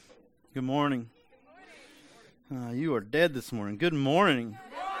Good morning. You are dead this morning. Good morning.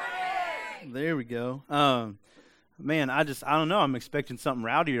 There we go. Man, I don't know. I'm expecting something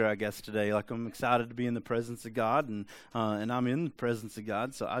rowdier, I guess, today. Like, I'm excited to be in the presence of God, and I'm in the presence of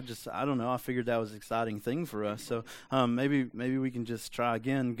God. So I don't know. I figured that was an exciting thing for us. So maybe we can just try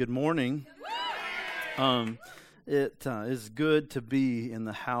again. Good morning. It is good to be in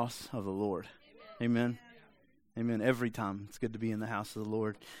the house of the Lord. Amen. Amen. Every time it's good to be in the house of the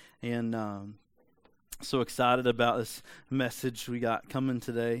Lord. And so excited about this message we got coming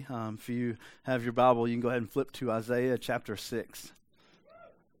today. If you have your Bible, you can go ahead and flip to Isaiah chapter 6.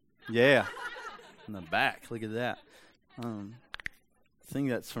 Yeah, in the back. Look at that. I think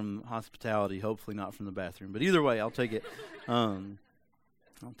that's from hospitality, hopefully not from the bathroom. But either way, I'll take it. Man,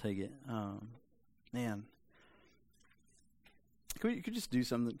 could we just do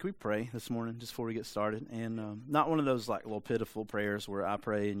something? Can we pray this morning just before we get started? And not one of those like little pitiful prayers where I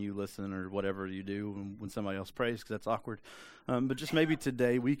pray and you listen or whatever you do when somebody else prays, because that's awkward. But just maybe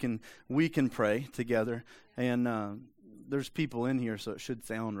today we can pray together. And there's people in here, so it should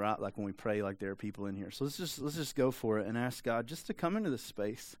sound right like when we pray, like there are people in here. So let's just go for it and ask God just to come into this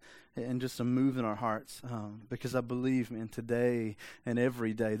space and just to move in our hearts, because I believe, man, today and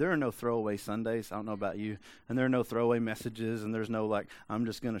every day, there are no throwaway Sundays. I don't know about you. And there are no throwaway messages, and there's no like, I'm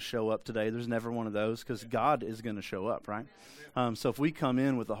just going to show up today. There's never one of those, because God is going to show up, right? So if we come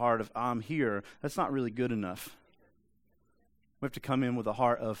in with the heart of, I'm here, that's not really good enough. We have to come in with a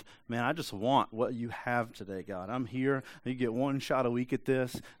heart of, man, I just want what you have today, God. I'm here. You get one shot a week at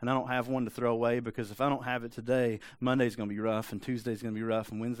this, and I don't have one to throw away, because if I don't have it today, Monday's going to be rough, and Tuesday's going to be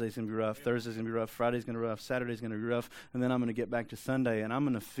rough, and Wednesday's going to be rough, Thursday's going to be rough, Friday's going to be rough, Saturday's going to be rough, and then I'm going to get back to Sunday, and I'm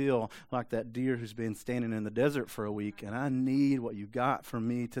going to feel like that deer who's been standing in the desert for a week, and I need what you got for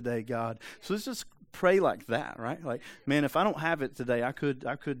me today, God. So let's just pray like that, right? Like, man, if I don't have it today, I could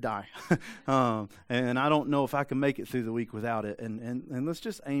die. And I don't know if I can make it through the week without it. And let's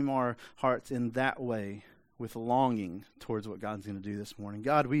just aim our hearts in that way with longing towards what God's going to do this morning.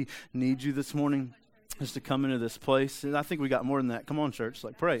 God, we need you this morning just to come into this place. And I think we got more than that. Come on, church.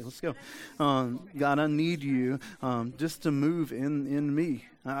 Like, pray. Let's go. God, I need you just to move in me.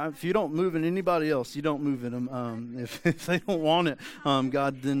 If you don't move in anybody else, you don't move in them. If they don't want it,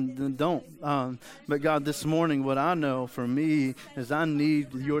 God, then don't. But God, this morning, what I know for me is I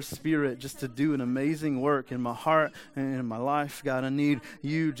need your spirit just to do an amazing work in my heart and in my life. God, I need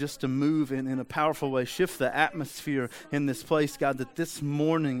you just to move in a powerful way, shift the atmosphere in this place, God, that this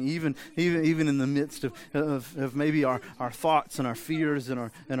morning, even in the midst of maybe our thoughts and our fears and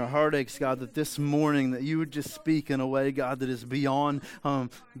our heartaches, God, that this morning that you would just speak in a way, God, that is beyond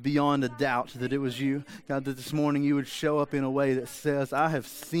a doubt that it was you. God, that this morning you would show up in a way that says, I have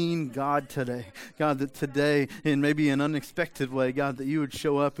seen God today. God, that today, in maybe an unexpected way, God, that you would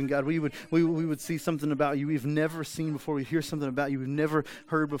show up, and God, we would see something about you we've never seen before. We hear something about you we've never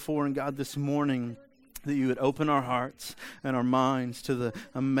heard before. And God, this morning, that you would open our hearts and our minds to the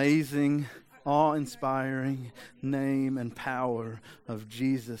amazing, awe-inspiring name and power of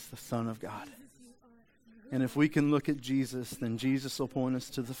Jesus, the Son of God. And if we can look at Jesus, then Jesus will point us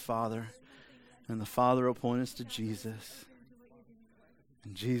to the Father, and the Father will point us to Jesus,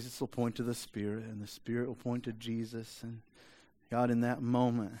 and Jesus will point to the Spirit, and the Spirit will point to Jesus. And God, in that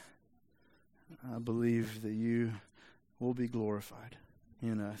moment, I believe that you will be glorified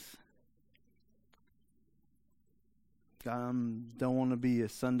in us. God, I don't want to be a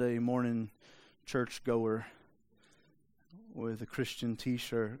Sunday morning church goer with a Christian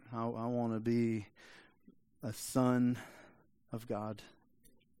t-shirt. I want to be a son of God.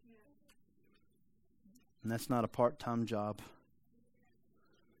 And that's not a part-time job.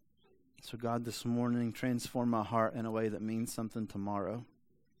 So God, this morning, transform my heart in a way that means something tomorrow.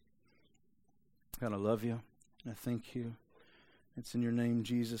 God, I love you. And I thank you. It's in your name,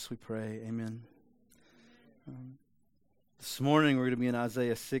 Jesus, we pray. Amen. This morning, we're going to be in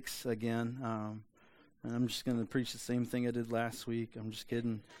Isaiah 6 again. And I'm just going to preach the same thing I did last week. I'm just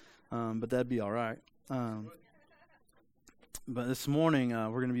kidding. But that'd be all right. But this morning,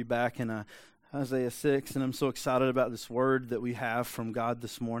 we're going to be back in Isaiah 6, and I'm so excited about this word that we have from God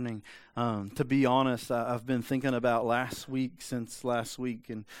this morning. To be honest, I've been thinking about since last week,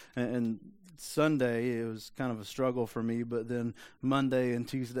 and Sunday, it was kind of a struggle for me, but then Monday and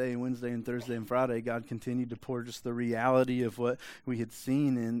Tuesday and Wednesday and Thursday and Friday, God continued to pour just the reality of what we had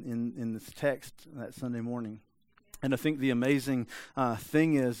seen in this text that Sunday morning. And I think the amazing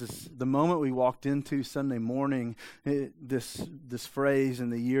thing is the moment we walked into Sunday morning, this phrase in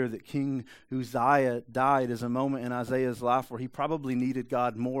the year that King Uzziah died is a moment in Isaiah's life where he probably needed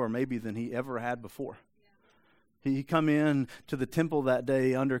God more maybe than he ever had before. He come in to the temple that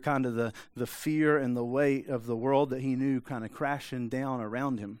day under kind of the fear and the weight of the world that he knew kind of crashing down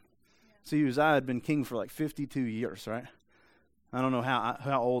around him. See, Uzziah had been king for like 52 years, right? I don't know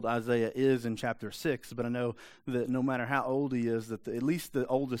how old Isaiah is in chapter 6, but I know that no matter how old he is, that at least the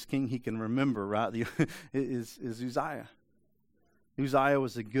oldest king he can remember, right, is Uzziah. Uzziah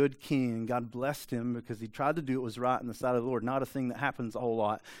was a good king, and God blessed him because he tried to do what was right in the sight of the Lord. Not a thing that happens a whole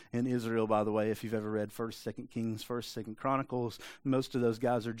lot in Israel, by the way. If you've ever read 1st, 2nd Kings, 1st, 2nd Chronicles, most of those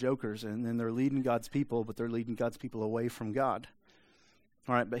guys are jokers, and then they're leading God's people, but they're leading God's people away from God.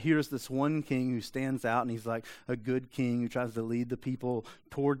 All right, but here's this one king who stands out, and he's like a good king who tries to lead the people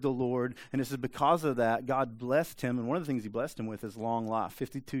toward the Lord. And it says because of that, God blessed him. And one of the things he blessed him with is long life.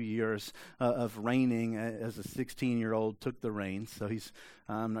 52 years of reigning as a 16-year-old took the reins. So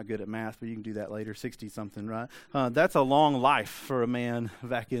I'm not good at math, but you can do that later, 60-something, right? That's a long life for a man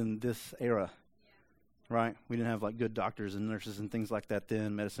back in this era. Right? We didn't have like good doctors and nurses and things like that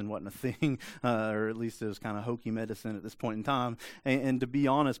then. Medicine wasn't a thing, or at least it was kind of hokey medicine at this point in time. And to be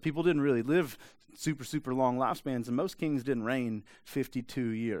honest, people didn't really live super, super long lifespans, and most kings didn't reign 52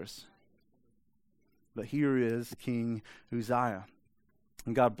 years. But here is King Uzziah.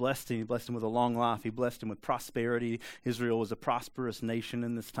 And God blessed him. He blessed him with a long life. He blessed him with prosperity. Israel was a prosperous nation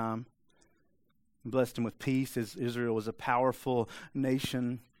in this time. He blessed him with peace. Israel was a powerful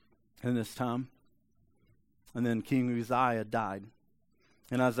nation in this time. And then King Uzziah died.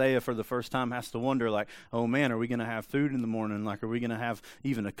 And Isaiah, for the first time, has to wonder, like, oh man, are we going to have food in the morning? Like, are we going to have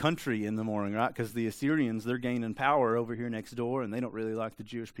even a country in the morning, right? Because the Assyrians, they're gaining power over here next door, and they don't really like the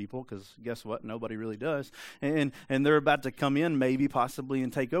Jewish people, because guess what? Nobody really does. And they're about to come in, maybe, possibly,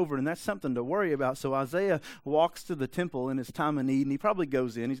 and take over, and that's something to worry about. So Isaiah walks to the temple in his time of need, and he probably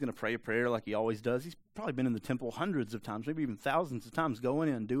goes in. He's going to pray a prayer like he always does. He's probably been in the temple hundreds of times, maybe even thousands of times, going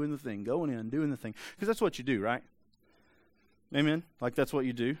in, doing the thing, because that's what you do, right? Amen? Like, that's what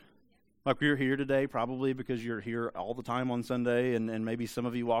you do. Like, you're here today probably because you're here all the time on Sunday, and maybe some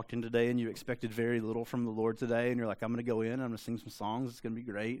of you walked in today and you expected very little from the Lord today, and you're like, I'm going to go in, I'm going to sing some songs, it's going to be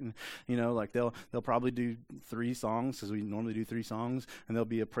great. And, you know, like, they'll probably do 3 songs, because we normally do 3 songs, and there'll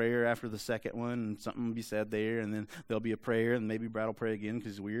be a prayer after the second one, and something will be said there, and then there'll be a prayer, and maybe Brad will pray again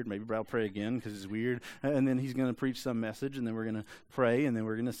because he's weird, maybe Brad will pray again because he's weird, and then he's going to preach some message, and then we're going to pray, and then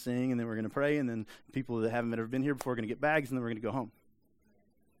we're going to sing, and then we're going to pray, and then people that haven't ever been here before are going to get bags, and then we're going to go home.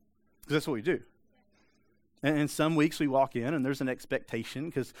 Because that's what we do. And some weeks we walk in and there's an expectation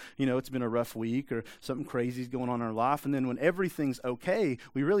because, you know, it's been a rough week or something crazy is going on in our life. And then when everything's okay,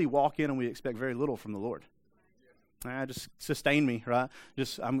 we really walk in and we expect very little from the Lord. Just sustain me, right?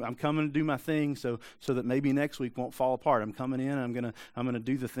 Just I'm coming to do my thing so that maybe next week won't fall apart. I'm coming in, I'm gonna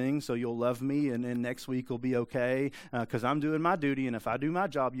do the thing so you'll love me, and next week will be okay because I'm doing my duty, and if I do my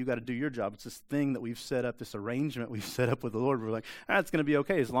job, you got to do your job. It's this thing that we've set up, this arrangement we've set up with the Lord. We're like, it's going to be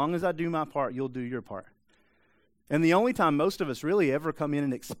okay. As long as I do my part, you'll do your part. And the only time most of us really ever come in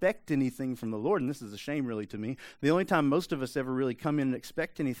and expect anything from the Lord, and this is a shame really to me, the only time most of us ever really come in and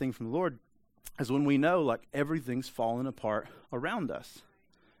expect anything from the Lord is when we know like everything's falling apart around us.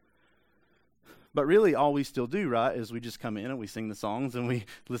 But really all we still do, right, is we just come in and we sing the songs and we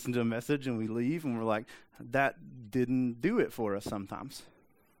listen to a message and we leave, and we're like, that didn't do it for us sometimes.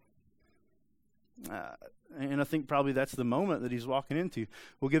 And I think probably that's the moment that he's walking into.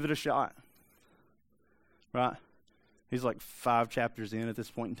 We'll give it a shot, right? He's like 5 chapters in at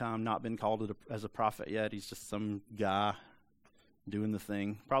this point in time, not been called as a prophet yet. He's just some guy doing the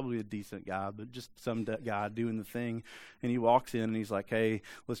thing, probably a decent guy, but just some guy doing the thing. And he walks in and he's like, hey,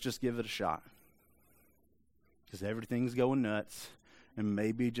 let's just give it a shot. Because everything's going nuts, and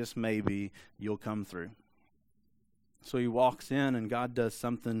maybe, just maybe, you'll come through. So he walks in and God does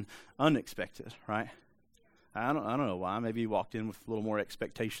something unexpected, right? I don't know why. Maybe he walked in with a little more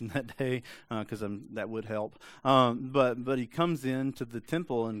expectation that day, because that would help. But he comes into the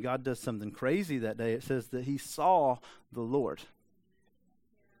temple and God does something crazy that day. It says that he saw the Lord.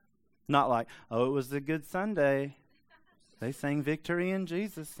 Not like, oh, it was a good Sunday. They sang Victory in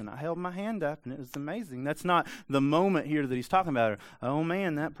Jesus, and I held my hand up, and it was amazing. That's not the moment here that he's talking about. Oh,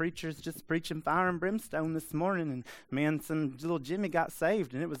 man, that preacher's just preaching fire and brimstone this morning, and, man, some little Jimmy got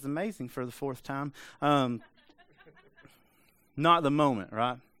saved, and it was amazing for the 4th time. Not the moment,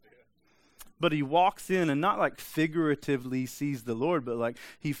 right? But he walks in and not like figuratively sees the Lord, but like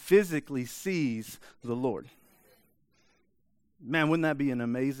he physically sees the Lord. Man, wouldn't that be an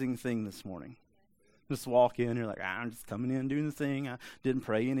amazing thing this morning? Just walk in, you're like, I'm just coming in doing the thing. I didn't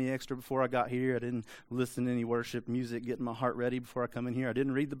pray any extra before I got here. I didn't listen to any worship music, getting my heart ready before I come in here. I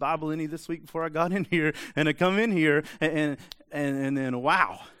didn't read the Bible any this week before I got in here. And I come in here and then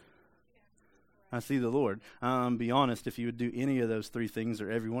wow. I see the Lord. Be honest, if you would do any of those three things or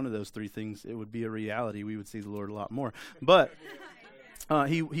every one of those three things, it would be a reality. We would see the Lord a lot more. But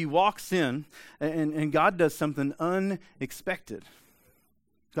he walks in, and God does something unexpected.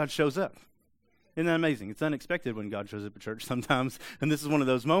 God shows up. Isn't that amazing? It's unexpected when God shows up at church sometimes, and this is one of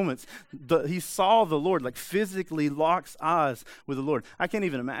those moments. He saw the Lord, like physically locks eyes with the Lord. I can't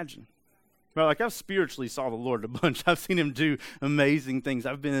even imagine. Right, like I've spiritually saw the Lord a bunch. I've seen him do amazing things.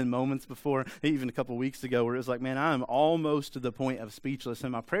 I've been in moments before, even a couple weeks ago, where it was like, man, I'm almost to the point of speechless,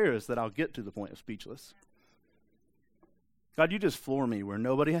 and my prayer is that I'll get to the point of speechless. God, you just floor me where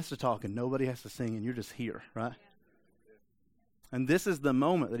nobody has to talk and nobody has to sing, and you're just here, right? And this is the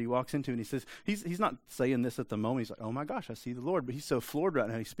moment that he walks into, and he says, he's not saying this at the moment. He's like, oh my gosh, I see the Lord. But he's so floored right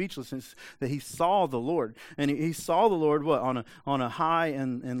now. He's speechless that he saw the Lord. And he saw the Lord, what, on a high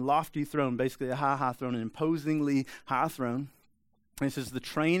and lofty throne, basically a high throne, an imposingly high throne. And it says the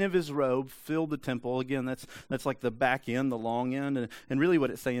train of his robe filled the temple. Again, that's like the back end, the long end. And really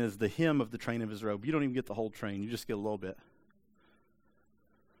what it's saying is the hem of the train of his robe. You don't even get the whole train. You just get a little bit.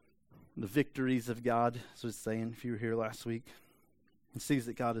 The victories of God, that's what it's saying, if you were here last week. He sees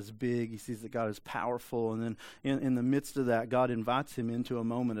that God is big. He sees that God is powerful. And then in the midst of that, God invites him into a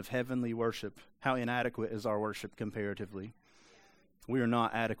moment of heavenly worship. How inadequate is our worship comparatively? We are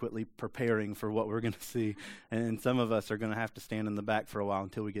not adequately preparing for what we're going to see. And some of us are going to have to stand in the back for a while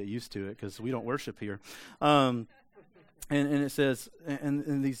until we get used to it, because we don't worship here. And it says,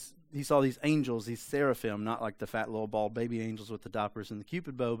 and these... He saw these angels, these seraphim, not like the fat little bald baby angels with the diapers and the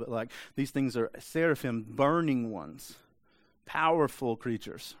Cupid bow, but like these things are seraphim, burning ones, powerful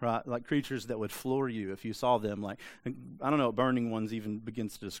creatures, right? Like creatures that would floor you if you saw them. Like, I don't know what burning ones even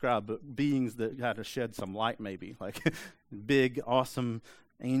begins to describe, but beings that had to shed some light maybe, like big, awesome,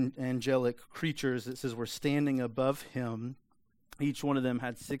 angelic creatures. It says were standing above him. Each one of them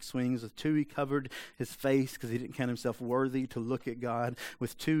had 6 wings. With 2 he covered his face because he didn't count himself worthy to look at God.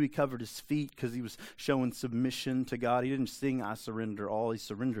 With 2 he covered his feet because he was showing submission to God. He didn't sing I surrender all. He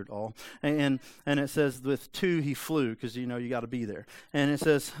surrendered all. And it says with 2 he flew because you got to be there. And it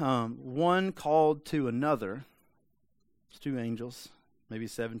says one called to another. It's 2 angels, maybe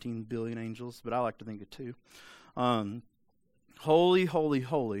 17 billion angels, but I like to think of 2. Holy, holy,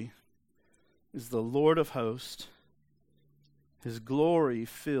 holy is the Lord of hosts. His glory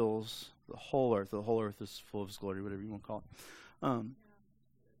fills the whole earth. The whole earth is full of his glory, whatever you want to call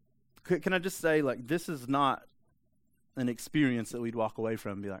it. Can I just say, like, this is not an experience that we'd walk away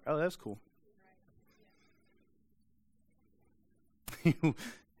from and be like, oh, that's cool.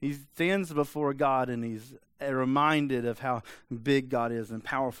 He stands before God and he's reminded of how big God is and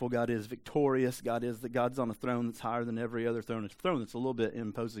powerful God is, victorious God is, that God's on a throne that's higher than every other throne. It's a throne that's a little bit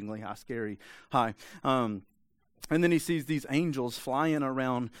imposingly high, scary high. And then he sees these angels flying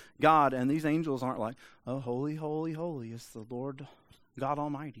around God, and these angels aren't like, oh, holy, holy, holy is the Lord God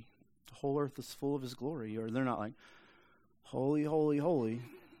Almighty. The whole earth is full of his glory. Or they're not like, holy, holy, holy.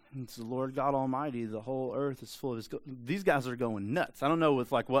 It's the Lord God Almighty. The whole earth is full of his glory. These guys are going nuts. I don't know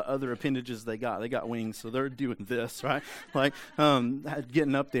with like what other appendages they got. They got wings, so they're doing this, right? Like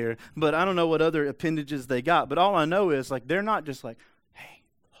getting up there. But I don't know what other appendages they got. But all I know is like they're not just like,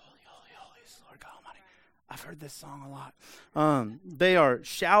 I've heard this song a lot. They are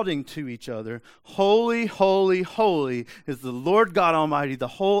shouting to each other, holy, holy, holy is the Lord God Almighty. The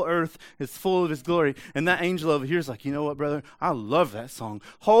whole earth is full of his glory. And that angel over here is like, you know what, brother? I love that song.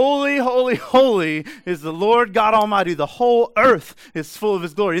 Holy, holy, holy is the Lord God Almighty. The whole earth is full of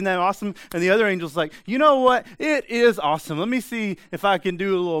his glory. Isn't that awesome? And the other angel's like, you know what? It is awesome. Let me see if I can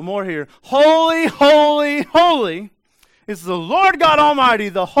do a little more here. Holy, holy, holy is the Lord God Almighty.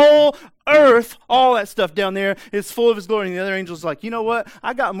 The whole earth, all that stuff down there is full of his glory. And the other angel's like, you know what?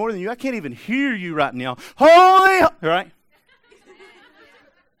 I got more than you. I can't even hear you right now. Holy, right?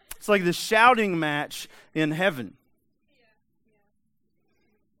 It's like the shouting match in heaven.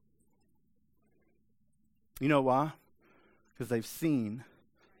 You know why? Because they've seen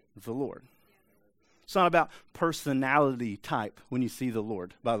the Lord. It's not about personality type when you see the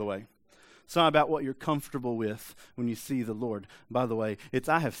Lord, by the way. It's not about what you're comfortable with when you see the Lord, by the way. It's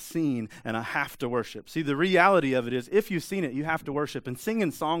I have seen and I have to worship. See, the reality of it is if you've seen it, you have to worship. And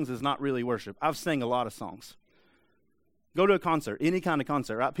singing songs is not really worship. I've sang a lot of songs. Go to a concert, any kind of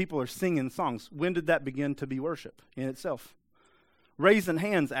concert, right? People are singing songs. When did that begin to be worship in itself? Raising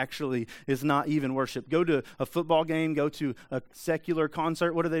hands actually is not even worship. Go to a football game, go to a secular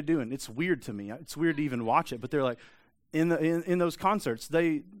concert. What are they doing? It's weird to me. It's weird to even watch it. But they're like, in those concerts,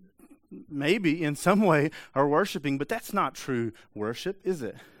 they maybe in some way are worshiping, but that's not true worship, is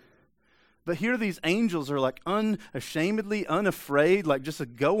it? But here these angels are like unashamedly, unafraid, like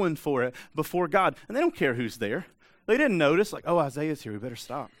just going for it before God. And they don't care who's there. They didn't notice, like, oh, Isaiah's here, we better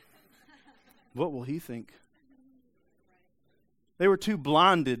stop. What will he think? They were too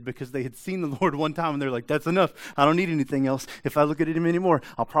blinded because they had seen the Lord one time and they're like, that's enough. I don't need anything else. If I look at him anymore,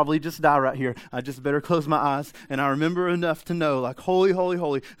 I'll probably just die right here. I just better close my eyes. And I remember enough to know, like, holy, holy,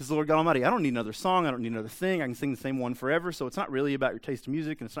 holy is the Lord God Almighty. I don't need another song. I don't need another thing. I can sing the same one forever. So it's not really about your taste of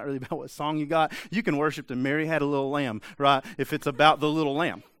music and it's not really about what song you got. You can worship the Mary Had a Little Lamb, right? If it's about the little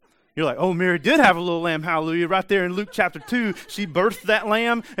lamb. You're like, oh, Mary did have a little lamb, hallelujah. Right there in Luke chapter 2, she birthed that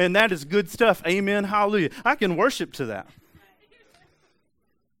lamb, and that is good stuff. Amen, hallelujah. I can worship to that.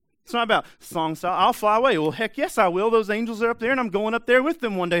 It's not about song style. I'll fly away. Well, heck yes, I will. Those angels are up there, and I'm going up there with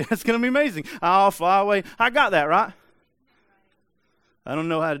them one day. That's going to be amazing. I'll fly away. I got that, right? I don't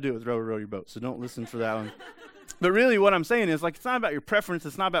know how to do it with row your boat, so don't listen for that one. But really what I'm saying is, like, it's not about your preference.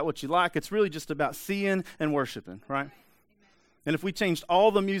 It's not about what you like. It's really just about seeing and worshiping, right? And if we changed all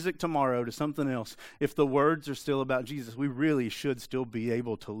the music tomorrow to something else, if the words are still about Jesus, we really should still be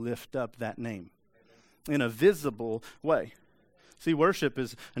able to lift up that name in a visible way. See, worship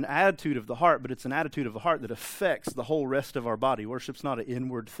is an attitude of the heart, but it's an attitude of the heart that affects the whole rest of our body. Worship's not an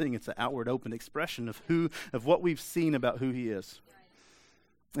inward thing. It's an outward open expression of what we've seen about who he is.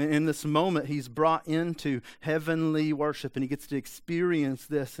 In this moment, he's brought into heavenly worship, and he gets to experience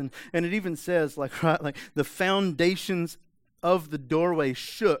this. And it even says, like the foundations of the doorway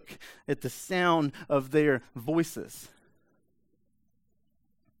shook at the sound of their voices.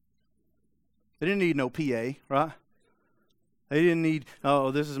 They didn't need no PA, right? They didn't need,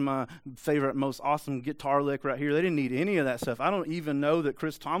 oh, this is my favorite, most awesome guitar lick right here. They didn't need any of that stuff. I don't even know that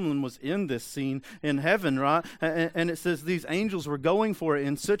Chris Tomlin was in this scene in heaven, right? And it says these angels were going for it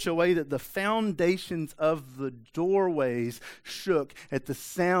in such a way that the foundations of the doorways shook at the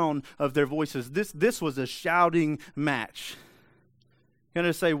sound of their voices. This was a shouting match. I'm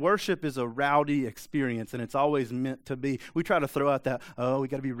going to say worship is a rowdy experience, and it's always meant to be. We try to throw out that, oh, we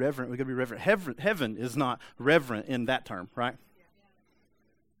got to be reverent. We got to be reverent. Heaven is not reverent in that term, right?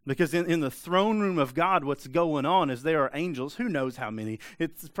 Because in the throne room of God, what's going on is there are angels. Who knows how many?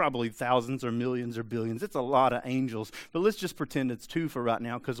 It's probably thousands or millions or billions. It's a lot of angels. But let's just pretend it's two for right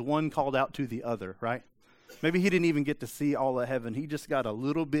now because one called out to the other, right? Maybe he didn't even get to see all of heaven. He just got a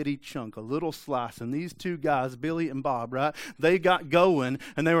little bitty chunk, a little slice. And these two guys, Billy and Bob, right? They got going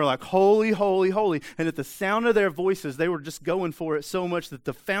and they were like, holy, holy, holy. And at the sound of their voices, they were just going for it so much that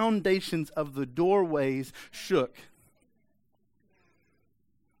the foundations of the doorways shook.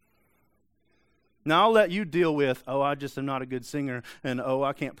 Now, I'll let you deal with, oh, I just am not a good singer, and oh,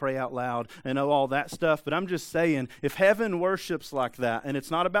 I can't pray out loud, and oh, all that stuff. But I'm just saying, if heaven worships like that, and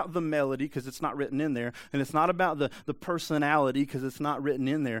it's not about the melody because it's not written in there, and it's not about the personality because it's not written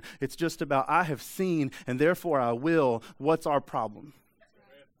in there, it's just about I have seen, and therefore I will, what's our problem?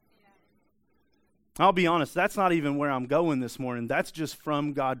 I'll be honest, that's not even where I'm going this morning. That's just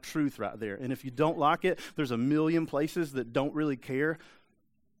from God truth right there. And if you don't like it, there's a million places that don't really care.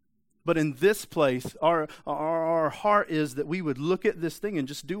 But in this place, our heart is that we would look at this thing and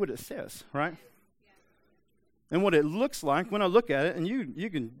just do what it says, right? And what it looks like when I look at it, and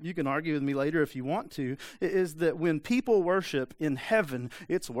you can argue with me later if you want to, is that when people worship in heaven,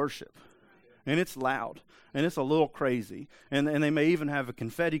 it's worship. And it's loud, and it's a little crazy, and they may even have a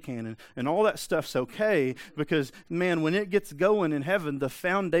confetti cannon, and all that stuff's okay, because, man, when it gets going in heaven, the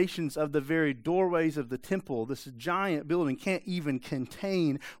foundations of the very doorways of the temple, this giant building, can't even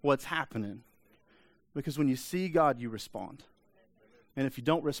contain what's happening. Because when you see God, you respond. And if you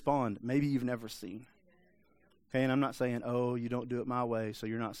don't respond, maybe you've never seen. Okay, and I'm not saying, oh, you don't do it my way, so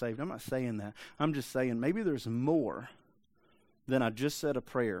you're not saved. I'm not saying that. I'm just saying maybe there's more than I just said a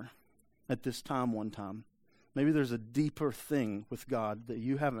prayer at this time one time. Maybe there's a deeper thing with God that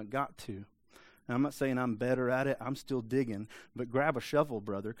you haven't got to. And I'm not saying I'm better at it. I'm still digging. But grab a shovel,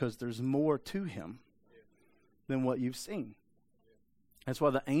 brother, because there's more to him than what you've seen. That's why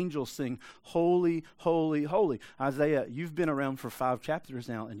the angels sing, holy, holy, holy. Isaiah, you've been around for 5 chapters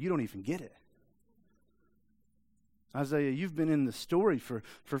now, and you don't even get it. Isaiah, you've been in the story for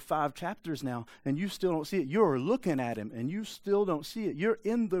 5 chapters now, and you still don't see it. You're looking at him, and you still don't see it. You're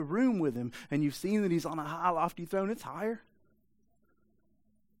in the room with him, and you've seen that he's on a high, lofty throne. It's higher.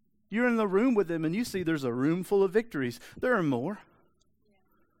 You're in the room with him, and you see there's a room full of victories. There are more.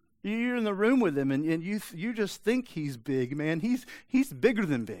 You're in the room with him, and you just think he's big, man. He's bigger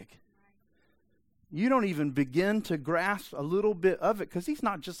than big. You don't even begin to grasp a little bit of it, because he's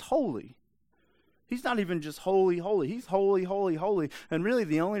not just holy. He's not even just holy, holy. He's holy, holy, holy. And really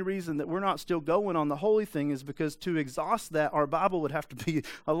the only reason that we're not still going on the holy thing is because to exhaust that, our Bible would have to be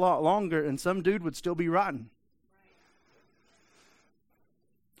a lot longer and some dude would still be writing.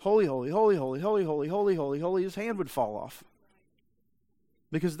 Holy, holy, holy, holy, holy, holy, holy, holy, holy. His hand would fall off.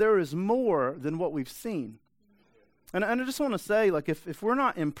 Because there is more than what we've seen. And I just want to say, like, if we're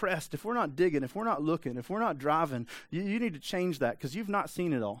not impressed, if we're not digging, if we're not looking, if we're not driving, you need to change that because you've not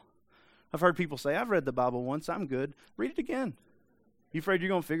seen it all. I've heard people say, I've read the Bible once, I'm good. Read it again. You afraid you're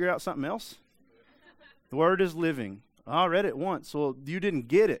going to figure out something else? The Word is living. I read it once. Well, you didn't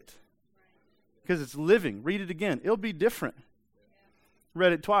get it because it's living. Read it again. It'll be different.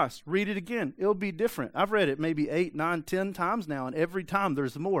 Read it twice. Read it again. It'll be different. I've read it maybe 8, 9, 10 times now, and every time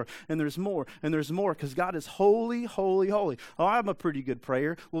there's more, and there's more, and there's more, because God is holy, holy, holy. Oh, I'm a pretty good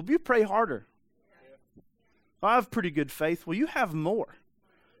prayer. Well, you pray harder. Oh, I have pretty good faith. Well, you have more.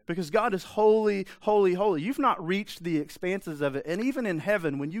 Because God is holy, holy, holy. You've not reached the expanses of it. And even in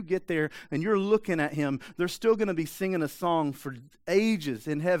heaven, when you get there and you're looking at Him, they're still going to be singing a song for ages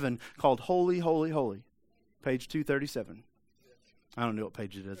in heaven called Holy, Holy, Holy. Page 237. I don't know what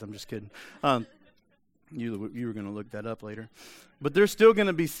page it is. I'm just kidding. You were going to look that up later. But they're still going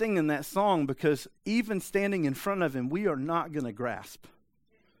to be singing that song because even standing in front of Him, we are not going to grasp.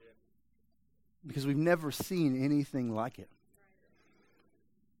 Because we've never seen anything like it.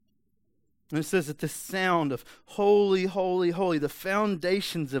 And it says that the sound of holy, holy, holy, the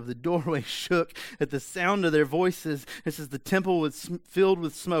foundations of the doorway shook at the sound of their voices. It says the temple was filled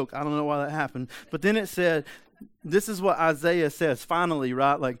with smoke. I don't know why that happened. But then it said, this is what Isaiah says, finally,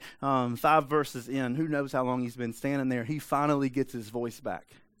 right? Like 5 verses in. Who knows how long he's been standing there. He finally gets his voice back.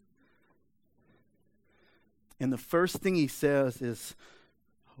 And the first thing he says is,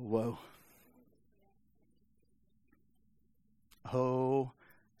 whoa. Oh,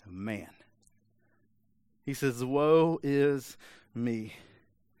 man. He says, woe is me,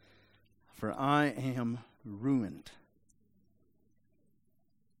 for I am ruined.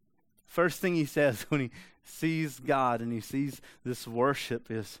 First thing he says when he sees God and he sees this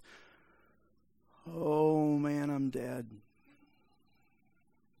worship is, oh man, I'm dead.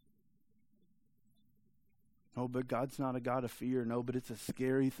 Oh, but God's not a God of fear. No, but it's a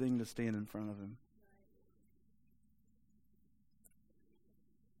scary thing to stand in front of Him.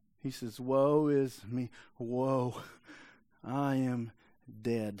 He says, woe is me. Woe, I am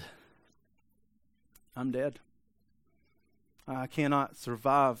dead. I'm dead. I cannot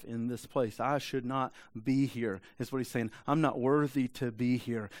survive in this place. I should not be here, is what he's saying. I'm not worthy to be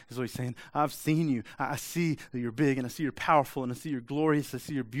here, is what he's saying. I've seen you. I see that you're big, and I see you're powerful, and I see you're glorious, I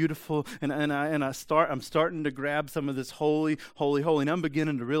see you're beautiful, and I'm starting to grab some of this holy, holy, holy, and I'm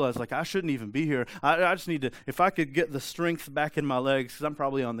beginning to realize, like, I shouldn't even be here. I just need to, if I could get the strength back in my legs, because I'm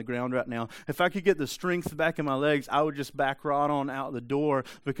probably on the ground right now, if I could get the strength back in my legs, I would just back right on out the door,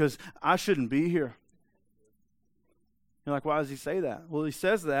 because I shouldn't be here. You're like, why does he say that? Well, he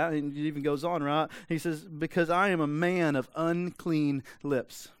says that, and he even goes on, right? He says, because I am a man of unclean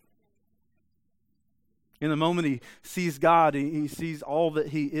lips. In the moment he sees God, he sees all that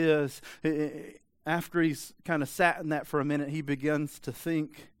He is. After he's kind of sat in that for a minute, he begins to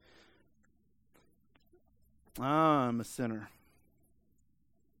think, I'm a sinner.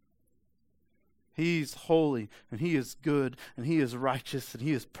 He's holy, and He is good, and He is righteous, and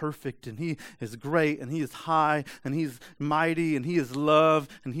He is perfect, and He is great, and He is high, and He's mighty, and He is love,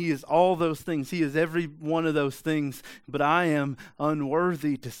 and He is all those things. He is every one of those things, but I am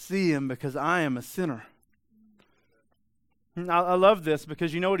unworthy to see Him because I am a sinner. I love this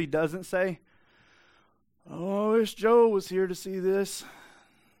because you know what he doesn't say? Oh, I wish Joe was here to see this.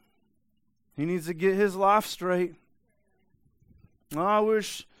 He needs to get his life straight. Oh, I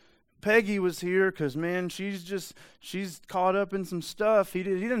wish Peggy was here because, man, she's caught up in some stuff. He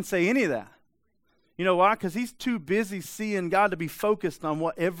didn't say any of that. You know why? Because he's too busy seeing God to be focused on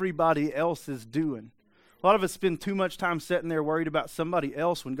what everybody else is doing. A lot of us spend too much time sitting there worried about somebody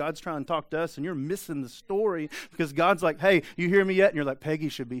else when God's trying to talk to us, and you're missing the story because God's like, hey, you hear me yet? And you're like, Peggy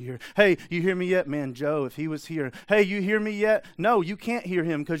should be here. Hey, you hear me yet? Man, Joe, if he was here. Hey, you hear me yet? No, you can't hear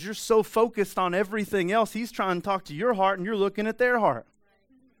him because you're so focused on everything else. He's trying to talk to your heart, and you're looking at their heart.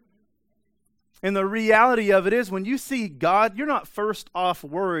 And the reality of it is when you see God, you're not first off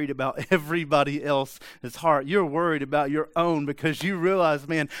worried about everybody else's heart. You're worried about your own because you realize,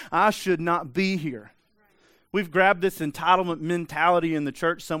 man, I should not be here. We've grabbed this entitlement mentality in the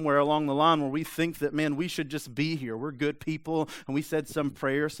church somewhere along the line where we think that, man, we should just be here. We're good people, and we said some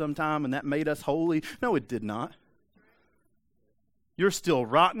prayer sometime, and that made us holy. No, it did not. You're still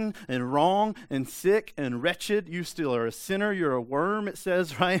rotten and wrong and sick and wretched. You still are a sinner. You're a worm, it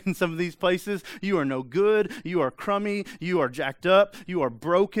says, right, in some of these places. You are no good. You are crummy. You are jacked up. You are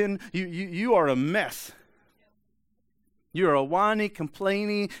broken. You are a mess. You're a whiny,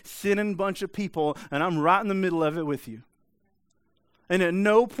 complaining, sinning bunch of people, and I'm right in the middle of it with you. And at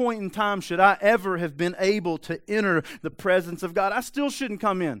no point in time should I ever have been able to enter the presence of God. I still shouldn't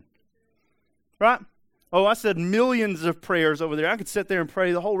come in, right? Oh, I said millions of prayers over there. I could sit there and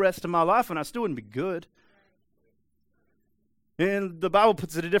pray the whole rest of my life and I still wouldn't be good. And the Bible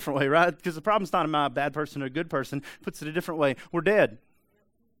puts it a different way, right? Because the problem's not am I a bad person or a good person. It puts it a different way. We're dead.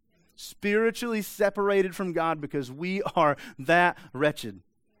 Spiritually separated from God because we are that wretched.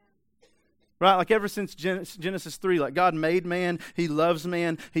 Right, like ever since Genesis 3, like God made man, He loves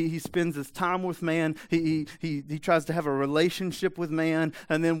man, He spends His time with man, He tries to have a relationship with man,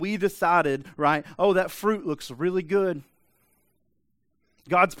 and then we decided, right, oh, that fruit looks really good.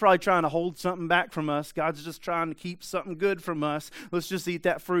 God's probably trying to hold something back from us. God's just trying to keep something good from us. Let's just eat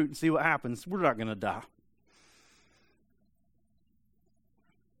that fruit and see what happens. We're not going to die.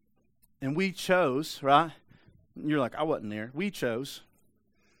 And we chose, right? You're like, I wasn't there. We chose.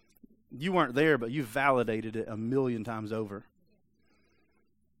 You weren't there, but you validated it 1,000,000 times over.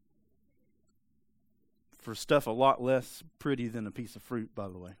 For stuff a lot less pretty than a piece of fruit, by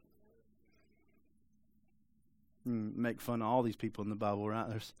the way. You make fun of all these people in the Bible, right?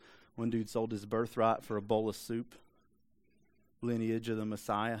 There's one dude sold his birthright for a bowl of soup. Lineage of the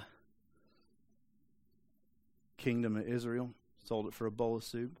Messiah. Kingdom of Israel. Sold it for a bowl of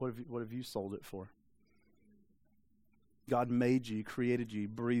soup. What have you sold it for? God made you, created you,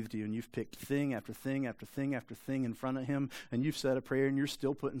 breathed you, and you've picked thing after thing after thing after thing in front of Him, and you've said a prayer, and you're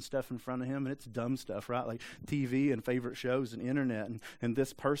still putting stuff in front of Him, and it's dumb stuff, right? Like TV and favorite shows and internet and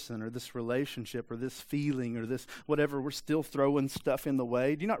this person or this relationship or this feeling or this whatever. We're still throwing stuff in the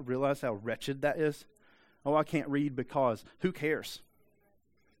way. Do you not realize how wretched that is? Oh, I can't read because. Who cares?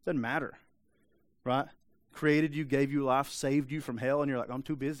 Doesn't matter, right? Created you, gave you life, saved you from hell, and you're like, I'm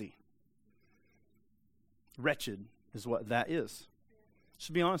too busy. Wretched is what that is.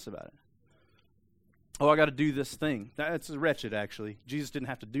 Just be honest about it. Oh, I got to do this thing. That's wretched, actually. Jesus didn't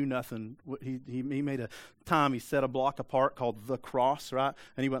have to do nothing. He made a time. He set a block apart called the cross, right?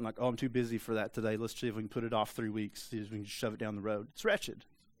 And He wasn't like, oh, I'm too busy for that today. Let's see if we can put it off 3 weeks. See if we can shove it down the road. It's wretched.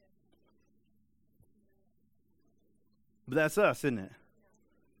 But that's us, isn't it?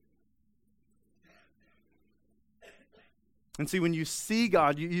 And see, when you see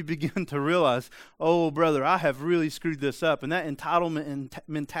God, you begin to realize, oh, brother, I have really screwed this up. And that entitlement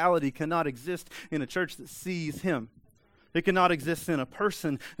mentality cannot exist in a church that sees Him. It cannot exist in a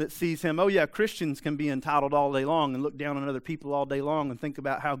person that sees Him. Oh, yeah, Christians can be entitled all day long and look down on other people all day long and think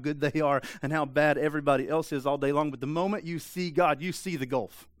about how good they are and how bad everybody else is all day long. But the moment you see God, you see the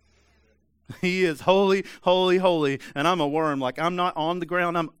gulf. He is holy, holy, holy, and I'm a worm. Like, I'm not on the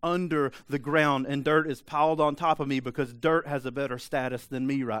ground, I'm under the ground, and dirt is piled on top of me because dirt has a better status than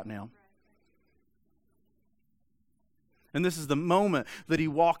me right now. And this is the moment that he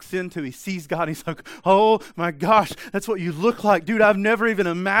walks into. He sees God. He's like, oh my gosh, that's what you look like. Dude, I've never even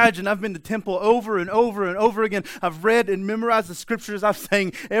imagined. I've been to temple over and over and over again. I've read and memorized the scriptures. I've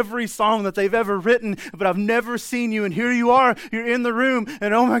sang every song that they've ever written, but I've never seen you. And here you are. You're in the room.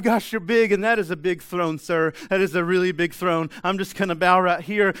 And oh my gosh, you're big. And that is a big throne, sir. That is a really big throne. I'm just going to bow right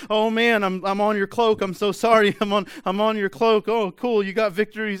here. Oh man, I'm on your cloak. I'm so sorry. I'm on your cloak. Oh, cool. You got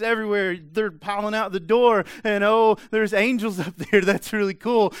victories everywhere. They're piling out the door. And oh, there's angels up there. That's really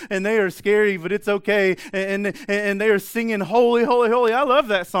cool. And they are scary, but it's okay. And they are singing holy, holy, holy. I love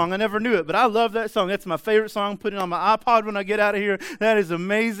that song. I never knew it, but I love that song. That's my favorite song. Put it on my iPod when I get out of here. That is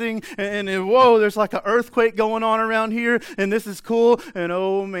amazing. And whoa, there's like an earthquake going on around here, and this is cool. And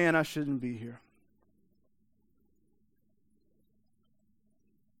oh man, I shouldn't be here.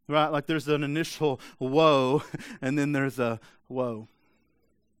 Right? Like there's an initial whoa, and then there's a whoa.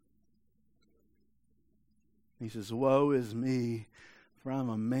 He says, woe is me, for I'm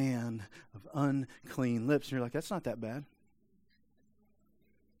a man of unclean lips. And you're like, that's not that bad.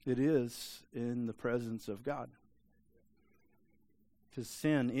 It is in the presence of God. Because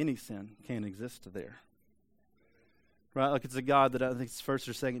sin, any sin, can't exist there. Right? Like it's a God that I think it's 1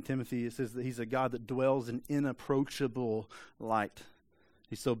 or 2 Timothy. It says that He's a God that dwells in inapproachable light.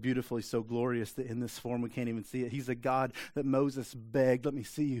 He's so beautiful, He's so glorious that in this form we can't even see it. He's a God that Moses begged, let me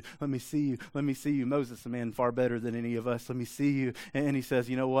see you, let me see you, let me see you. Moses, a man far better than any of us, let me see you. And he says,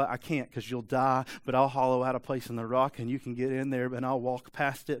 you know what, I can't because you'll die, but I'll hollow out a place in the rock and you can get in there and I'll walk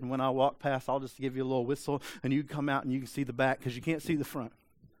past it. And when I walk past, I'll just give you a little whistle and you can come out and you can see the back because you can't see the front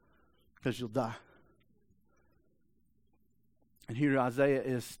because you'll die. And here Isaiah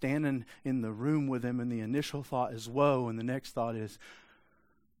is standing in the room with him, and the initial thought is woe, and the next thought is,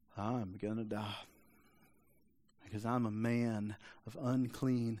 I'm going to die because I'm a man of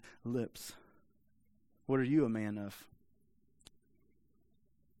unclean lips. What are you a man of?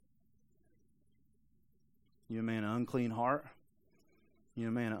 You a man of unclean heart? You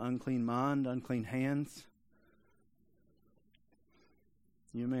a man of unclean mind, unclean hands?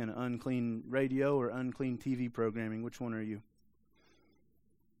 You a man of unclean radio or unclean TV programming? Which one are you?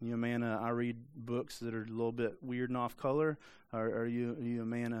 You a man of I read books that are a little bit weird and off color? Or are you a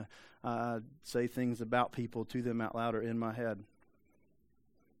man of I say things about people to them out loud or in my head?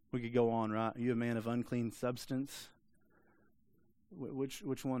 We could go on, right? Are you a man of unclean substance? Which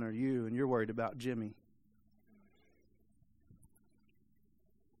one are you? And you're worried about Jimmy.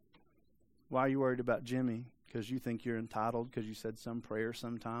 Why are you worried about Jimmy? Because you think you're entitled because you said some prayer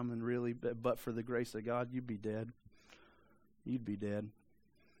sometime, and really, but for the grace of God, you'd be dead. You'd be dead.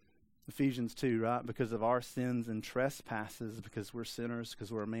 Ephesians 2, right? Because of our sins and trespasses, because we're sinners, because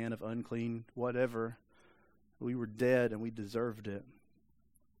we're a man of unclean whatever, we were dead and we deserved it.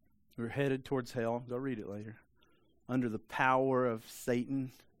 We were headed towards hell. Go read it later. Under the power of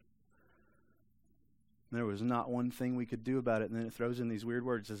Satan. There was not one thing we could do about it. And then it throws in these weird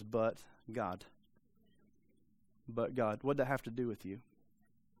words. It says, but God. But God. What did that have to do with you?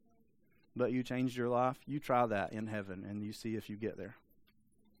 But you changed your life? You try that in heaven and you see if you get there.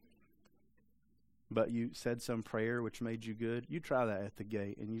 But you said some prayer which made you good? You try that at the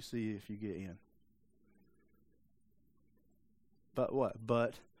gate and you see if you get in. But what?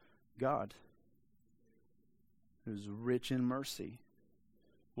 But God, who's rich in mercy.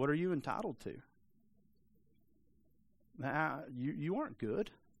 What are you entitled to? You aren't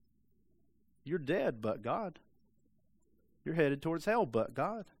good. You're dead, but God. You're headed towards hell, but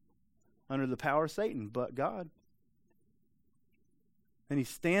God. Under the power of Satan, but God. And he's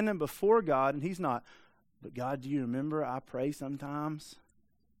standing before God, and he's not, but God, do you remember I pray sometimes?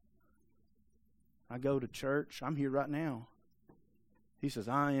 I go to church. I'm here right now. He says,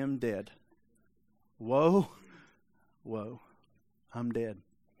 I am dead. Woe, woe, I'm dead.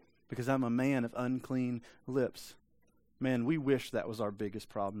 Because I'm a man of unclean lips. Man, we wish that was our biggest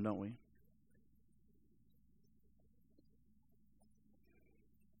problem, don't we?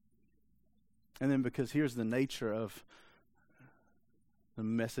 And then because here's the nature of the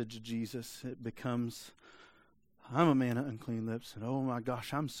message of Jesus, it becomes, I'm a man of unclean lips, and oh my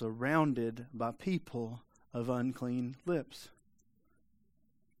gosh, I'm surrounded by people of unclean lips.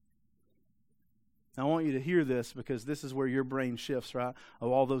 I want you to hear this because this is where your brain shifts, right?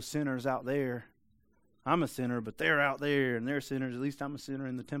 Of all those sinners out there. I'm a sinner, but they're out there and they're sinners. At least I'm a sinner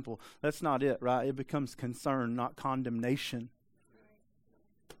in the temple. That's not it, right? It becomes concern, not condemnation.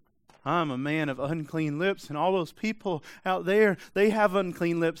 I'm a man of unclean lips, and all those people out there, they have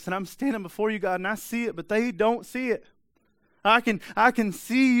unclean lips, and I'm standing before you, God, and I see it, but they don't see it. I can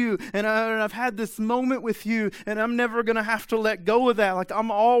see you, and I've had this moment with you, and I'm never going to have to let go of that. Like,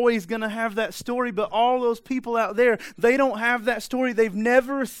 I'm always going to have that story, but all those people out there, they don't have that story. They've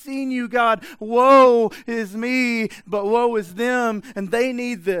never seen you, God. Woe is me, but woe is them, and they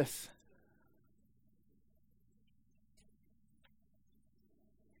need this.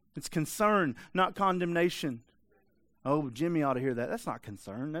 It's concern, not condemnation. Oh, Jimmy ought to hear that. That's not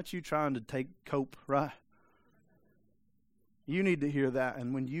concern. That's you trying to cope, right? You need to hear that,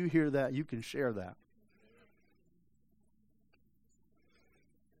 and when you hear that, you can share that.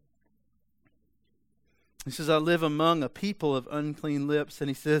 He says, I live among a people of unclean lips. And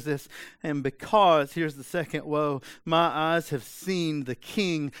he says this, and because, here's the second woe, my eyes have seen the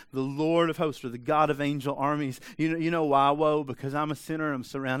King, the Lord of hosts, or the God of angel armies. You know why woe? Because I'm a sinner, I'm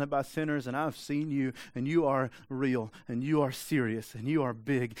surrounded by sinners, and I've seen you, and you are real, and you are serious, and you are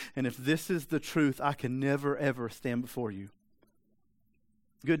big. And if this is the truth, I can never, ever stand before you.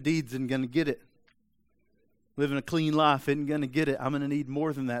 Good deeds isn't going to get it. Living a clean life isn't going to get it. I'm going to need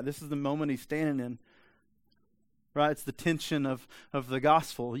more than that. This is the moment he's standing in. Right? It's the tension of the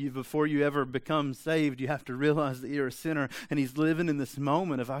gospel. Before you ever become saved, you have to realize that you're a sinner. And he's living in this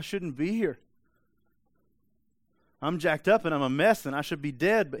moment of, I shouldn't be here. I'm jacked up and I'm a mess and I should be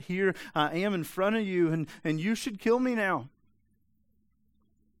dead. But here I am in front of you and you should kill me now.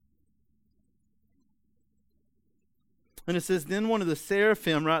 And it says, then one of the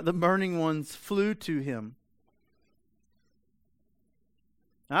seraphim, right, the burning ones, flew to him.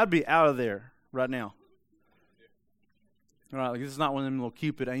 I'd be out of there right now. Right, like this is not one of them little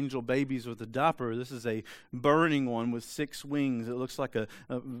Cupid angel babies with a diaper. This is a burning one with 6 wings. It looks like a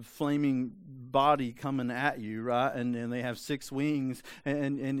flaming body coming at you, right? And they have 6 wings.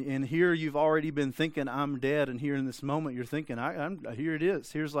 And here you've already been thinking, I'm dead. And here in this moment, you're thinking, here it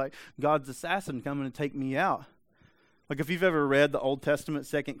is. Here's like God's assassin coming to take me out. Like if you've ever read the Old Testament,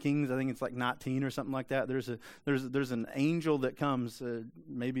 2 Kings, I think it's like 19 or something like that. There's an angel that comes,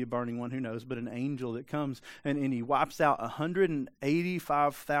 maybe a burning one, who knows, but an angel that comes and he wipes out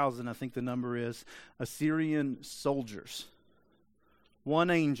 185,000, I think the number is, Assyrian soldiers. One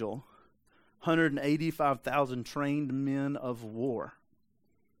angel, 185,000 trained men of war.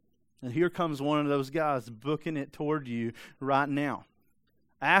 And here comes one of those guys booking it toward you right now.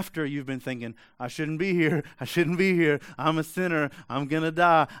 After you've been thinking, I shouldn't be here. I'm a sinner. I'm going to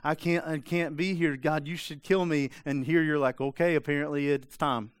die. I can't be here. God, you should kill me. And here you're like, okay, apparently it's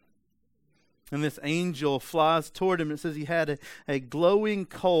time. And this angel flies toward him. It says he had a glowing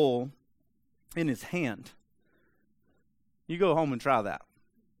coal in his hand. You go home and try that.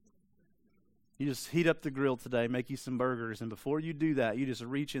 You just heat up the grill today, make you some burgers. And before you do that, you just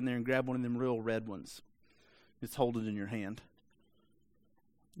reach in there and grab one of them real red ones. Just hold it in your hand.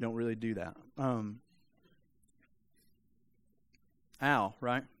 Don't really do that. Ow,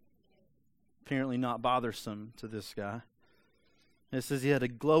 right? Apparently not bothersome to this guy. It says he had a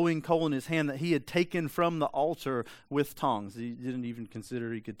glowing coal in his hand that he had taken from the altar with tongs. He didn't even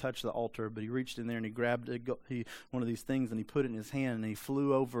consider he could touch the altar, but he reached in there and he grabbed one of these things and he put it in his hand and he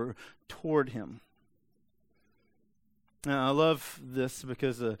flew over toward him. Now, I love this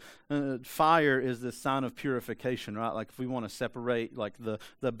because fire is this sign of purification, right? Like if we want to separate like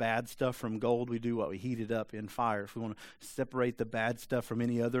the bad stuff from gold, we do what? We heat it up in fire. If we want to separate the bad stuff from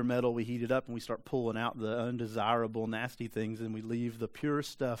any other metal, we heat it up and we start pulling out the undesirable, nasty things, and we leave the pure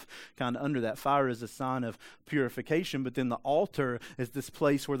stuff kind of under that. Fire is a sign of purification, but then the altar is this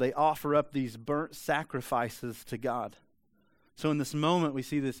place where they offer up these burnt sacrifices to God. So in this moment, we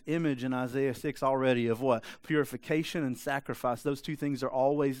see this image in Isaiah 6 already of what? Purification and sacrifice. Those two things are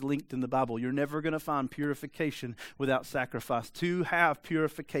always linked in the Bible. You're never going to find purification without sacrifice. To have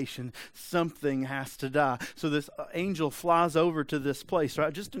purification, something has to die. So this angel flies over to this place,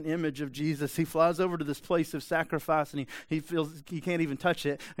 right? Just an image of Jesus. He flies over to this place of sacrifice, and he feels he can't even touch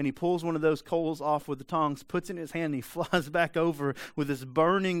it, and he pulls one of those coals off with the tongs, puts it in his hand, and he flies back over with this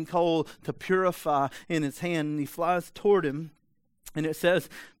burning coal to purify in his hand, and he flies toward him. And it says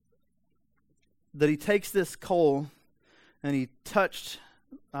that he takes this coal and he touched,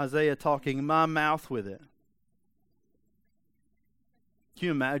 Isaiah talking, my mouth with it. Can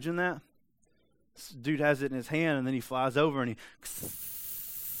you imagine that? This dude has it in his hand and then he flies over and he,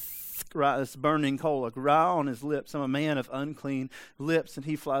 right, this burning coal, like right on his lips. I'm a man of unclean lips. And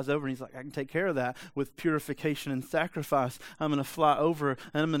he flies over and he's like, I can take care of that with purification and sacrifice. I'm going to fly over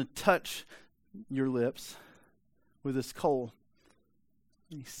and I'm going to touch your lips with this coal.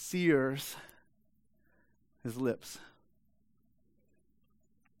 He sears his lips.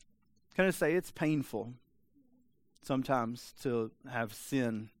 Can I say it's painful sometimes to have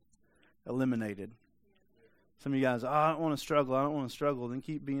sin eliminated? Some of you guys, I don't want to struggle. Then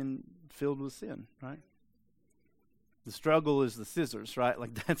keep being filled with sin, right? The struggle is the scissors, right?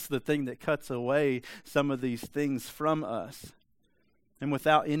 Like that's the thing that cuts away some of these things from us. And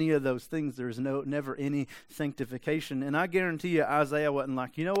without any of those things, there's never any sanctification. And I guarantee you, Isaiah wasn't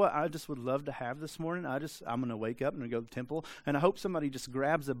like, you know what, I just would love to have this morning. I'm going to wake up and go to the temple. And I hope somebody just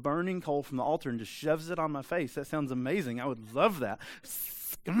grabs a burning coal from the altar and just shoves it on my face. That sounds amazing. I would love that.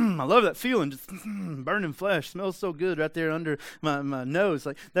 I love that feeling, just burning flesh. Smells so good right there under my nose.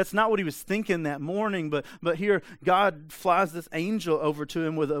 Like that's not what he was thinking that morning. But here God flies this angel over to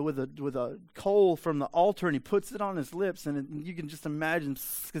him with a coal from the altar, and he puts it on his lips, and you can just imagine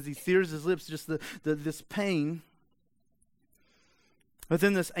because he sears his lips, just this pain. But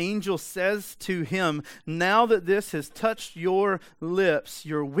then this angel says to him, now that this has touched your lips,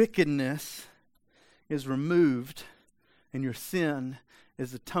 your wickedness is removed, and your sin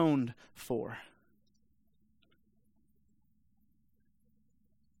is atoned for.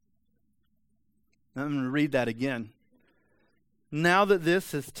 I'm going to read that again. Now that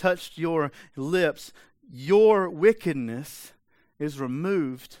this has touched your lips, your wickedness is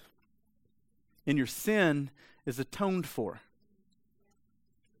removed and your sin is atoned for.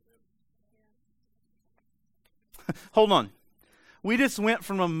 Hold on. We just went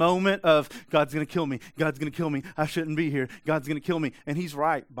from a moment of, God's going to kill me, I shouldn't be here, God's going to kill me. And he's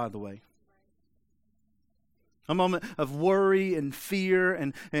right, by the way. A moment of worry and fear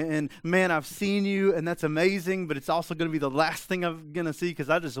and man, I've seen you and that's amazing, but it's also going to be the last thing I'm going to see because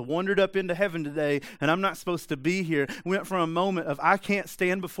I just wandered up into heaven today and I'm not supposed to be here. We went from a moment of I can't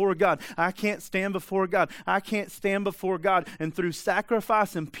stand before God. I can't stand before God. I can't stand before God. And through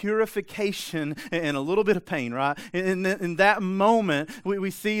sacrifice and purification and a little bit of pain, right? In that moment,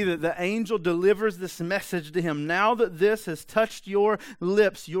 we see that the angel delivers this message to him. Now that this has touched your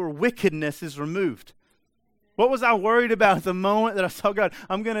lips, your wickedness is removed. What was I worried about at the moment that I saw God?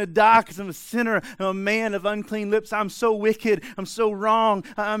 I'm going to die because I'm a sinner. I'm a man of unclean lips. I'm so wicked. I'm so wrong.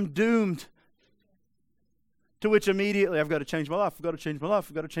 I'm doomed. To which immediately I've got to change my life. I've got to change my life.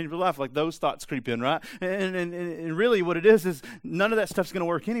 I've got to change my life. Like those thoughts creep in, right? And really what it is none of that stuff's going to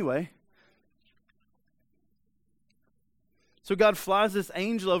work anyway. So God flies this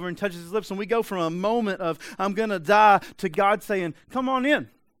angel over and touches his lips. And we go from a moment of I'm going to die to God saying, come on in.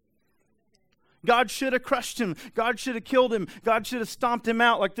 God should have crushed him. God should have killed him. God should have stomped him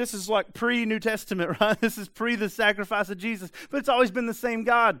out. Like this is like pre-New Testament, right? This is pre the sacrifice of Jesus. But it's always been the same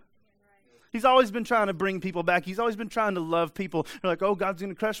God. He's always been trying to bring people back. He's always been trying to love people. They're like, oh, God's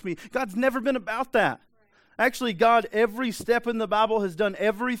going to crush me. God's never been about that. Actually, God, every step in the Bible has done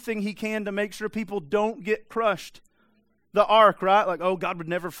everything he can to make sure people don't get crushed. The ark, right? Like, oh, God would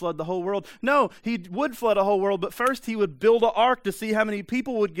never flood the whole world. No, he would flood a whole world, but first he would build an ark to see how many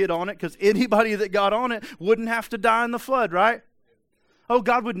people would get on it because anybody that got on it wouldn't have to die in the flood, right? Oh,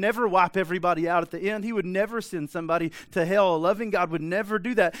 God would never wipe everybody out at the end. He would never send somebody to hell. A loving God would never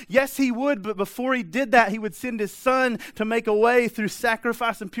do that. Yes, he would, but before he did that, he would send his son to make a way through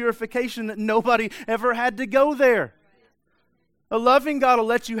sacrifice and purification that nobody ever had to go there. A loving God will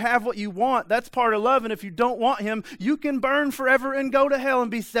let you have what you want. That's part of love. And if you don't want him, you can burn forever and go to hell and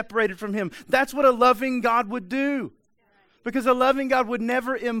be separated from him. That's what a loving God would do. Because a loving God would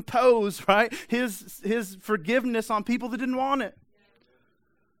never impose, right, his forgiveness on people that didn't want it.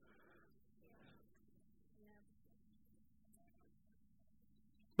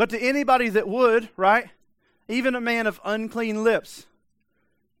 But to anybody that would, right, even a man of unclean lips,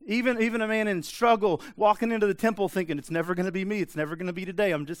 even a man in struggle, walking into the temple thinking, it's never going to be me, it's never going to be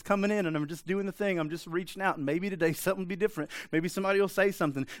today, I'm just coming in and I'm just doing the thing, I'm just reaching out, and maybe today something will be different, maybe somebody will say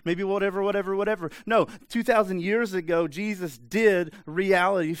something, maybe whatever. No, 2,000 years ago, Jesus did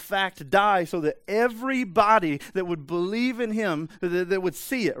reality, fact, die so that everybody that would believe in him, that would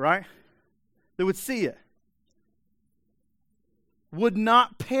see it, right, that would see it, would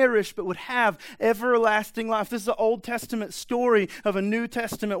not perish, but would have everlasting life. This is an Old Testament story of a New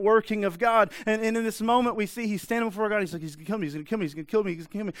Testament working of God. And in this moment, we see he's standing before God. He's like, he's going to kill me, he's going to kill me, he's going to kill me, he's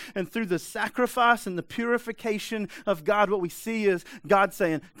going to kill me. And through the sacrifice and the purification of God, what we see is God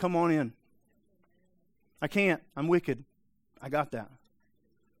saying, come on in. I can't. I'm wicked. I got that.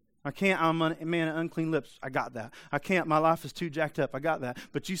 I can't, I'm a man of unclean lips. I got that. I can't, my life is too jacked up. I got that.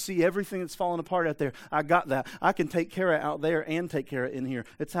 But you see everything that's falling apart out there. I got that. I can take care of it out there and take care of it in here.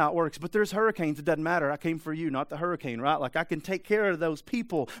 It's how it works. But there's hurricanes. It doesn't matter. I came for you, not the hurricane, right? Like I can take care of those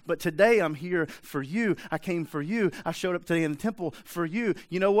people. But today I'm here for you. I came for you. I showed up today in the temple for you.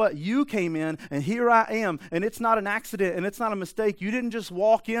 You know what? You came in and here I am. And it's not an accident and it's not a mistake. You didn't just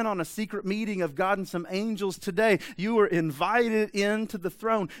walk in on a secret meeting of God and some angels today. You were invited into the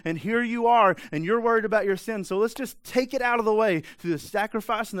throne. And here you are, and you're worried about your sin. So let's just take it out of the way through the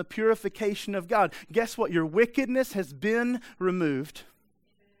sacrifice and the purification of God. Guess what? Your wickedness has been removed.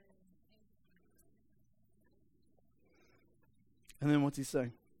 And then what's he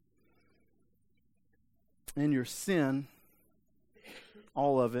say? And your sin,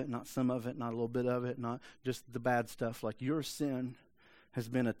 all of it, not some of it, not a little bit of it, not just the bad stuff, like your sin has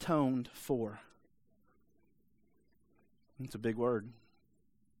been atoned for. It's a big word.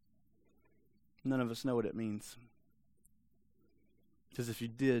 None of us know what it means. Because if you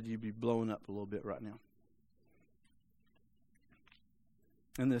did, you'd be blowing up a little bit right now.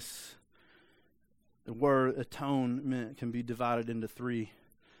 And the word atonement can be divided into three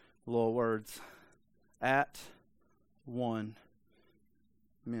little words. At one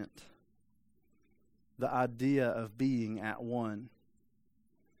meant. The idea of being at one.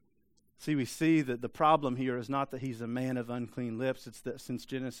 See, we see that the problem here is not that he's a man of unclean lips. It's that since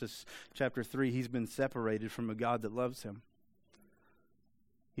Genesis chapter 3, he's been separated from a God that loves him.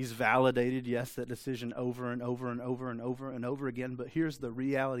 He's validated, yes, that decision over and over and over and over and over again. But here's the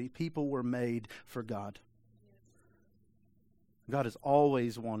reality. People were made for God. God has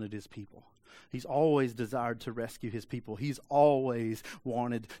always wanted his people. He's always desired to rescue his people. He's always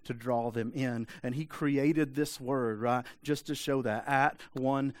wanted to draw them in. And he created this word, right, just to show that. At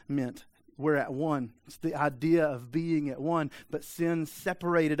one meant. We're at one. It's the idea of being at one. But sin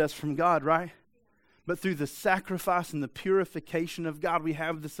separated us from God, right? But through the sacrifice and the purification of God, we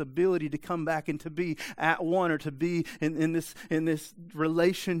have this ability to come back and to be at one, or to be in this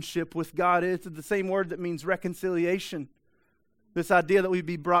relationship with God. It's the same word that means reconciliation. This idea that we'd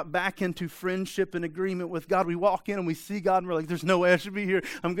be brought back into friendship and agreement with God. We walk in and we see God and we're like, there's no way I should be here.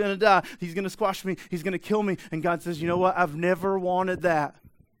 I'm going to die. He's going to squash me. He's going to kill me. And God says, you know what? I've never wanted that.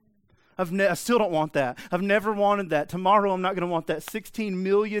 I still don't want that. I've never wanted that. Tomorrow I'm not going to want that. 16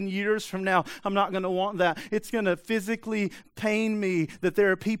 million years from now, I'm not going to want that. It's going to physically pain me that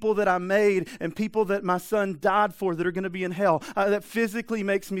there are people that I made and people that my son died for that are going to be in hell. That physically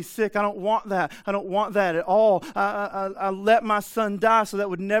makes me sick. I don't want that. I don't want that at all. I let my son die so that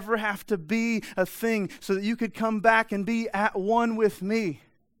would never have to be a thing, so that you could come back and be at one with me.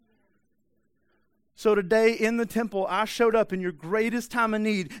 So today in the temple, I showed up in your greatest time of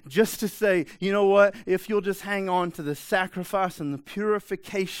need just to say, you know what? If you'll just hang on to the sacrifice and the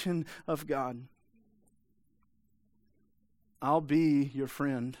purification of God, I'll be your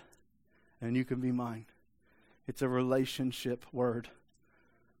friend and you can be mine. It's a relationship word.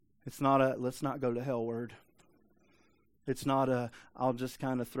 It's not a let's not go to hell word. It's not a I'll just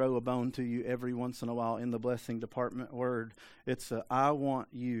kind of throw a bone to you every once in a while in the blessing department word. It's a I want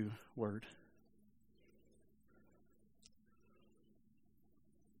you word.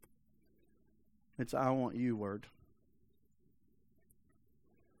 It's I want you word.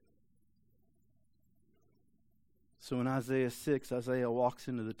 So in Isaiah 6, Isaiah walks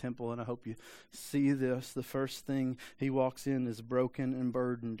into the temple, and I hope you see this. The first thing he walks in is broken and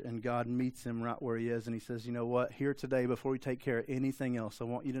burdened, and God meets him right where he is, and he says, you know what? Here today, before we take care of anything else, I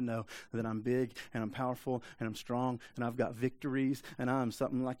want you to know that I'm big, and I'm powerful, and I'm strong, and I've got victories, and I'm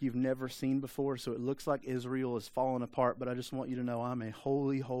something like you've never seen before. So it looks like Israel is falling apart, but I just want you to know I'm a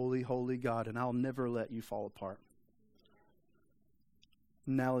holy, holy, holy God, and I'll never let you fall apart.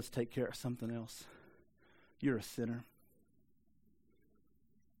 Now let's take care of something else. You're a sinner.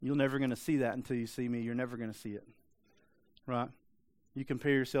 You're never going to see that until you see me. You're never going to see it. Right? You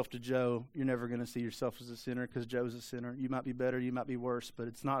compare yourself to Joe, you're never going to see yourself as a sinner because Joe's a sinner. You might be better, you might be worse, but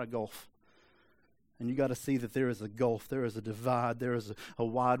it's not a gulf. And you got to see that there is a gulf, there is a divide, there is a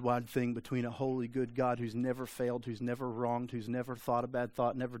wide, wide thing between a holy, good God who's never failed, who's never wronged, who's never thought a bad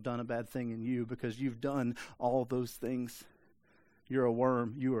thought, never done a bad thing in you, because you've done all those things. You're a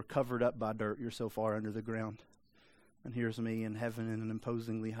worm. You are covered up by dirt. You're so far under the ground. And here's me in heaven in an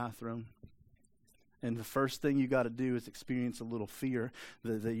imposingly high throne. And the first thing you got to do is experience a little fear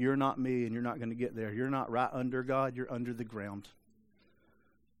that you're not me and you're not going to get there. You're not right under God. You're under the ground.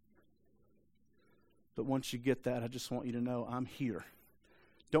 But once you get that, I just want you to know I'm here.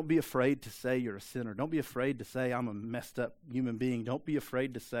 Don't be afraid to say you're a sinner. Don't be afraid to say I'm a messed up human being. Don't be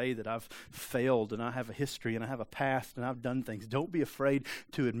afraid to say that I've failed and I have a history and I have a past and I've done things. Don't be afraid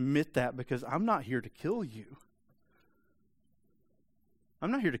to admit that, because I'm not here to kill you.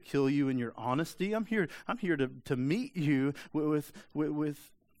 I'm not here to kill you in your honesty. I'm here to meet you with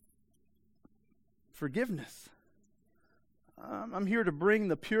forgiveness. I'm here to bring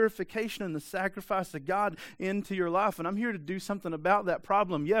the purification and the sacrifice of God into your life, and I'm here to do something about that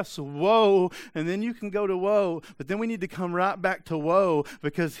problem. Yes, woe, and then you can go to woe, but then we need to come right back to woe,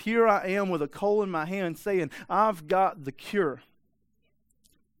 because here I am with a coal in my hand saying, I've got the cure.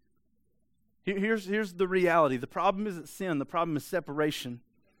 Here's the reality. The problem isn't sin. The problem is separation.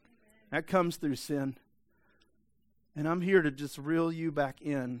 That comes through sin. And I'm here to just reel you back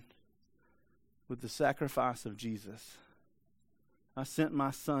in with the sacrifice of Jesus. I sent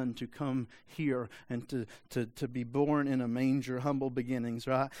my son to come here and to be born in a manger, humble beginnings,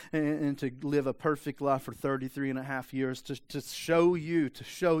 right? And to live a perfect life for 33 and a half years to show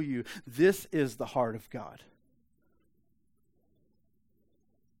you this is the heart of God.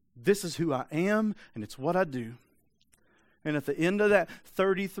 This is who I am, and it's what I do. And at the end of that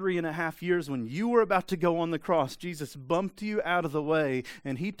 33 and a half years, when you were about to go on the cross, Jesus bumped you out of the way,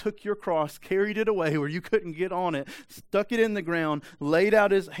 and he took your cross, carried it away where you couldn't get on it, stuck it in the ground, laid out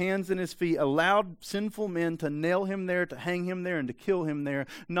his hands and his feet, allowed sinful men to nail him there, to hang him there, and to kill him there.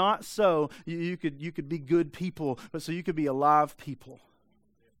 Not so you could be good people, but so you could be alive people.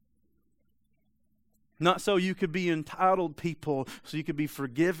 Not so you could be entitled people, so you could be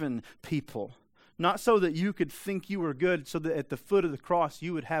forgiven people. Not so that you could think you were good, so that at the foot of the cross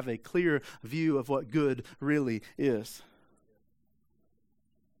you would have a clear view of what good really is.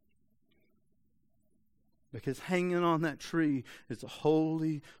 Because hanging on that tree is a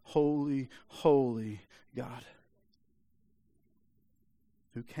holy, holy, holy God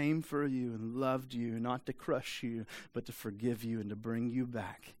who came for you and loved you, not to crush you, but to forgive you and to bring you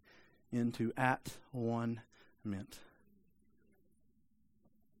back into at one meant.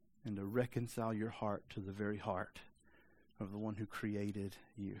 and to reconcile your heart to the very heart of the one who created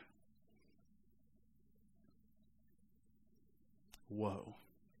you. Whoa.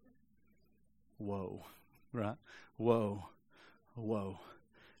 Whoa. Right? Whoa. Whoa.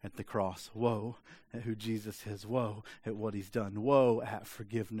 At the cross. Whoa at who Jesus is. Whoa at what he's done. Whoa at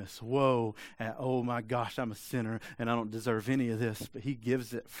forgiveness. Whoa at, oh my gosh, I'm a sinner and I don't deserve any of this, but he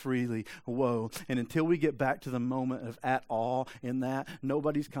gives it freely. Whoa. And until we get back to the moment of at all in that,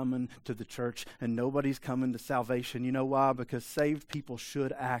 nobody's coming to the church and nobody's coming to salvation. You know why? Because saved people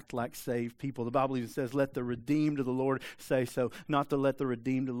should act like saved people. The Bible even says, let the redeemed of the Lord say so, not to let the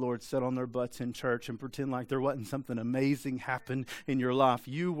redeemed of the Lord sit on their butts in church and pretend like there wasn't something amazing happened in your life.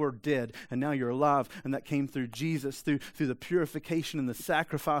 You were dead and now you're alive, and that came through Jesus, through the purification and the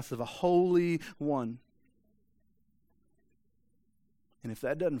sacrifice of a holy one. And if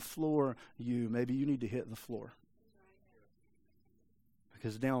that doesn't floor you, maybe you need to hit the floor,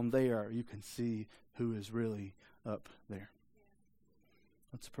 because down there you can see who is really up there.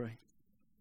 Let's pray.